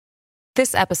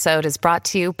This episode is brought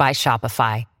to you by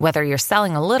Shopify. Whether you're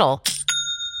selling a little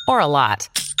or a lot,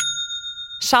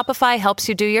 Shopify helps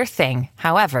you do your thing,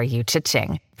 however you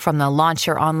cha-ching. From the launch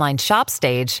your online shop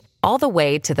stage, all the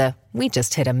way to the we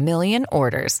just hit 1 million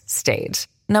orders stage.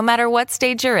 No matter what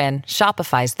stage you're in,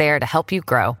 Shopify's there to help you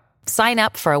grow. Sign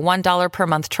up for a $1 per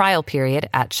month trial period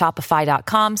at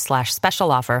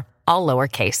shopify.com/special offer, all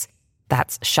lowercase.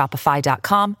 That's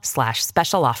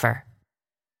shopify.com/special offer.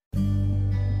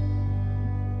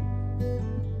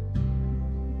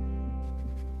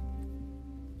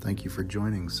 Thank you for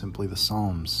joining Simply the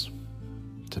Psalms.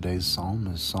 Today's psalm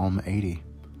is Psalm 80,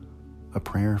 a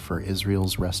prayer for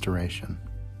Israel's restoration.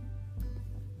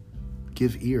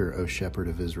 Give ear, O shepherd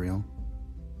of Israel,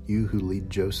 you who lead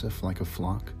Joseph like a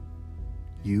flock.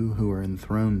 You who are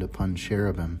enthroned upon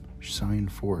cherubim, shine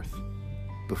forth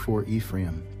before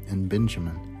Ephraim and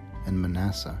Benjamin and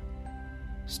Manasseh.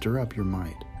 Stir up your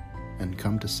might and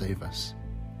come to save us.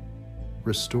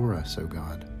 Restore us, O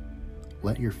God.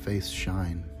 Let your face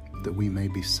shine, that we may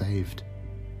be saved.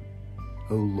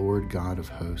 O Lord God of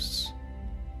hosts,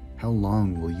 how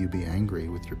long will you be angry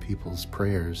with your people's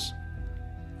prayers?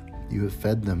 You have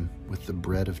fed them with the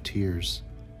bread of tears,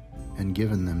 and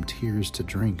given them tears to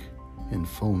drink in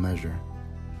full measure.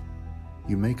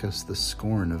 You make us the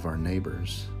scorn of our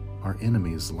neighbors. Our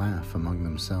enemies laugh among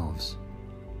themselves.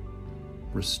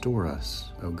 Restore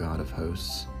us, O God of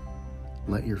hosts.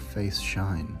 Let your face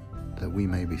shine, that we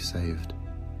may be saved.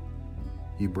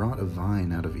 You brought a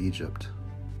vine out of Egypt.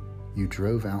 You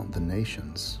drove out the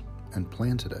nations and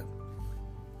planted it.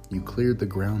 You cleared the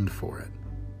ground for it.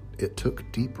 It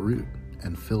took deep root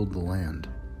and filled the land.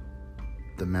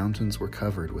 The mountains were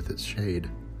covered with its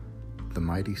shade, the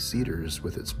mighty cedars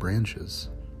with its branches.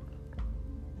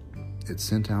 It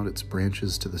sent out its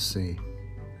branches to the sea,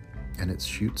 and its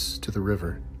shoots to the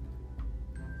river.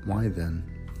 Why then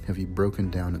have you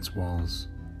broken down its walls,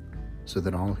 so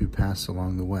that all who pass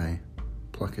along the way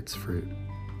pluck its fruit?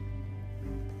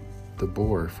 The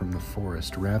boar from the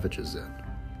forest ravages it,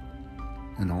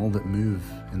 and all that move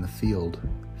in the field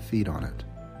feed on it.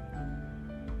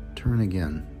 Turn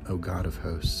again, O God of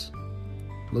hosts.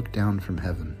 Look down from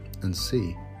heaven and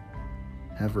see.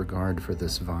 Have regard for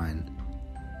this vine,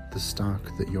 the stock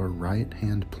that your right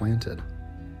hand planted.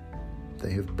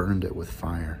 They have burned it with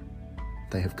fire.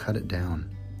 They have cut it down.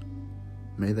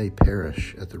 May they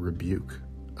perish at the rebuke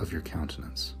of your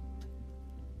countenance.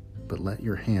 But let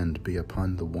your hand be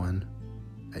upon the one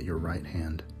at your right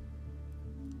hand,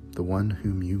 the one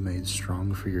whom you made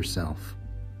strong for yourself.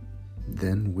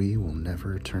 Then we will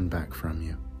never turn back from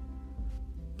you.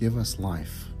 Give us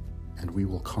life, and we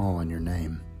will call on your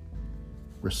name.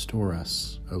 Restore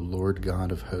us, O Lord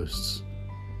God of hosts.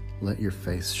 Let your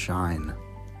face shine,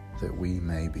 that we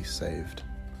may be saved.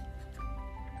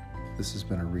 This has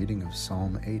been a reading of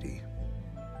Psalm 80.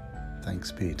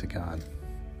 Thanks be to God.